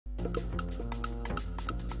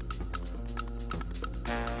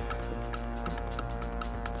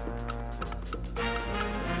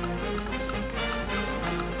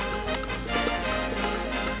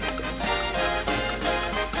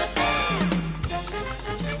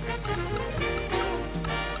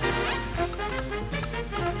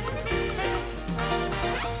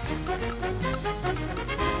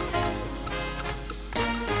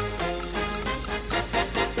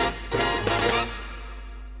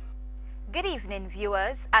Good evening,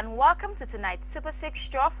 viewers, and welcome to tonight's Super 6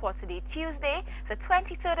 draw for today, Tuesday, the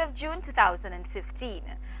 23rd of June 2015.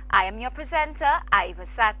 I am your presenter, Iva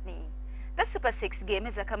Satni. The Super 6 game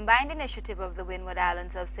is a combined initiative of the Windward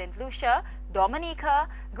Islands of St. Lucia, Dominica,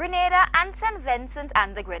 Grenada, and St. Vincent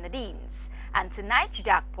and the Grenadines. And tonight's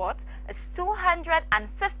jackpot is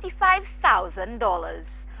 $255,000.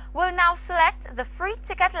 We'll now select the free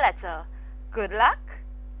ticket letter. Good luck.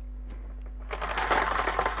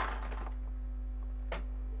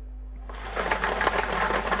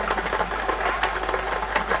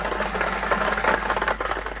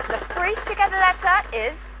 Ticket letter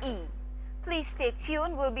is E. Please stay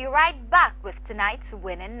tuned. We'll be right back with tonight's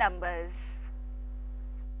winning numbers.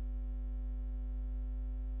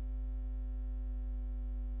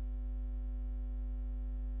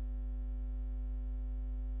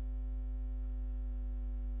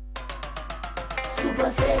 Super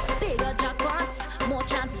 6, bigger jackpots, more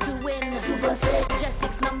chances to win. Super 6, just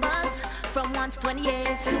 6 numbers from 1 to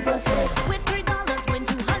 28. Super 6, with $3 win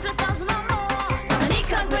 200,000 or more.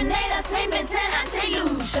 Dominica, Grenada, St. Vincent and St.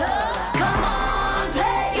 Lucia. Come on,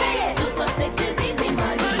 play. Yeah. Super 6 is easy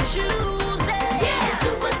money. Tuesday. Yeah.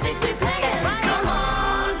 Super 6 we play it. Come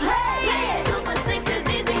on, play. Yeah. Super 6 is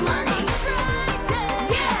easy money. Friday.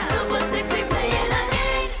 Yeah. Super 6 we play it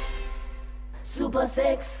again. Super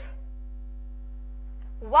 6.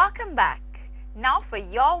 Welcome back. Now for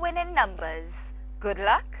your winning numbers. Good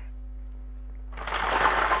luck.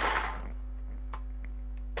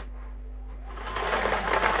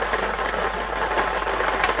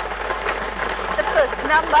 The first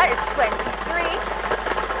number is 23.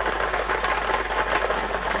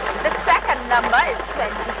 The second number is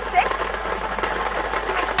 26.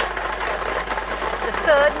 The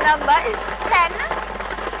third number is 10.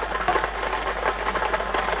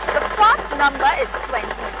 The fourth number is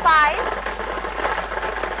 25.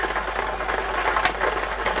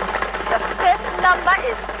 The fifth number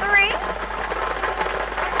is 3.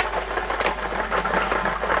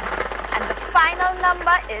 And the final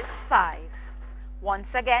number is 5.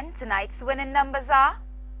 Once again, tonight's winning numbers are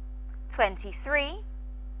 23,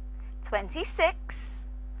 26,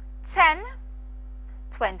 10,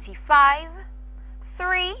 25,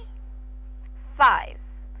 3, 5.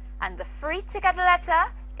 And the free ticket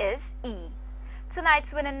letter is E.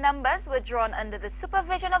 Tonight's winning numbers were drawn under the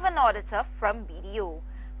supervision of an auditor from BDO.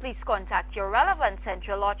 Please contact your relevant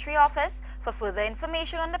Central Lottery office for further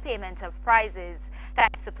information on the payment of prizes.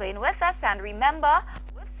 Thanks for playing with us, and remember,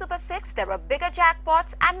 with Super 6 there are bigger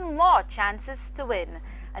jackpots and more chances to win.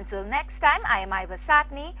 Until next time, I am Iva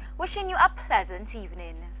Satni, wishing you a pleasant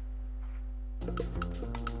evening.